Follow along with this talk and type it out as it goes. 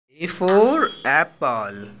A for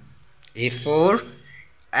apple. A for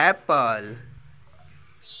apple.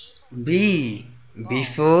 B. B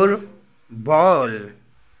for ball.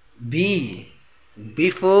 B.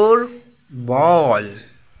 B for ball.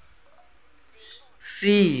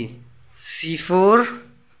 C. C for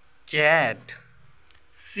cat.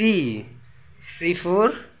 C. C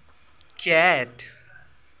for cat.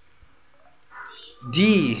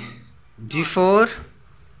 D. D for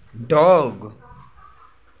dog.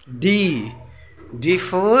 D. D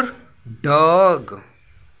for dog.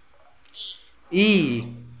 E.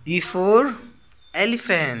 E for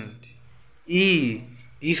elephant. E.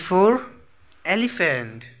 E for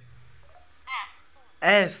elephant.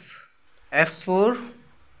 F. F for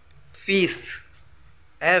fish.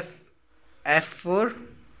 F. F for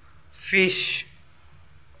fish.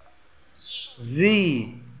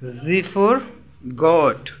 Z. Z for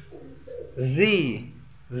goat. Z.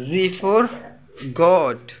 Z for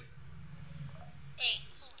goat.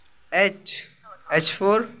 H. H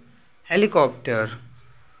for helicopter.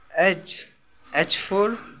 H. H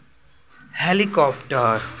for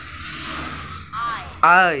helicopter.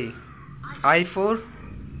 I. I for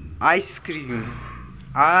ice cream.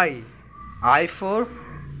 I. I for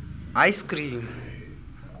ice cream.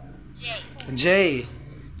 J.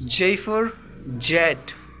 J for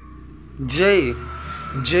jet. J.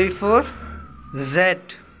 J for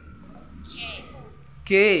jet.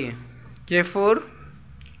 K. K for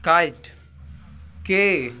kite.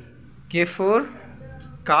 K. K for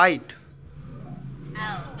kite.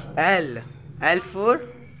 L. L for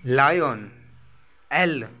lion.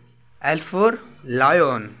 L. L for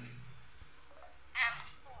lion.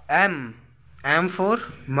 M. M for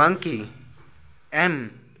monkey.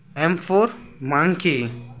 M. M for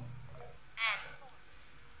monkey.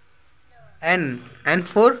 N. N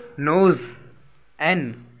for nose.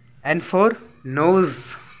 N. N for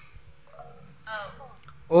nose.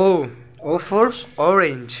 O. O for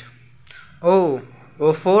orange. O.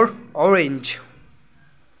 O for orange.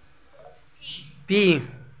 P.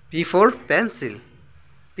 P for pencil.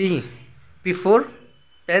 P. P for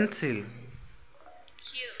pencil.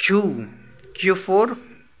 Q. Q for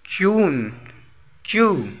queen.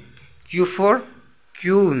 Q. Q for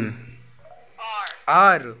queen.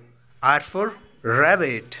 R. R for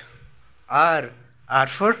rabbit. R. R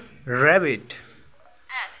for rabbit.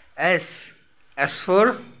 S. S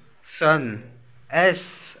for sun.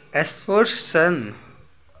 S. S for sun.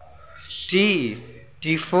 T.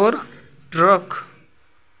 T for truck.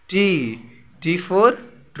 T. T for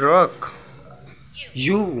truck.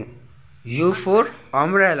 U. U for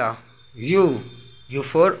umbrella. U. U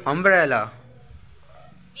for umbrella.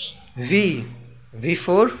 V. V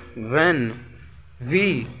for van.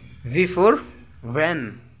 V. V for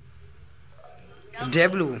van.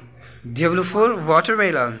 W. W for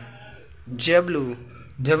watermelon. W.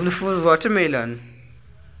 W for watermelon.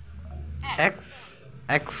 X.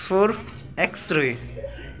 X for X-ray.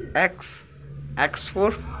 X. X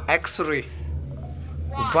for X-ray.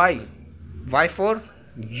 Y. Y for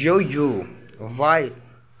yo-yo. Y.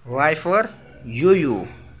 Y for yo-yo.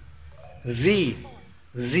 Z.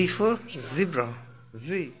 Z for zebra.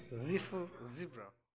 Z. Z for zebra.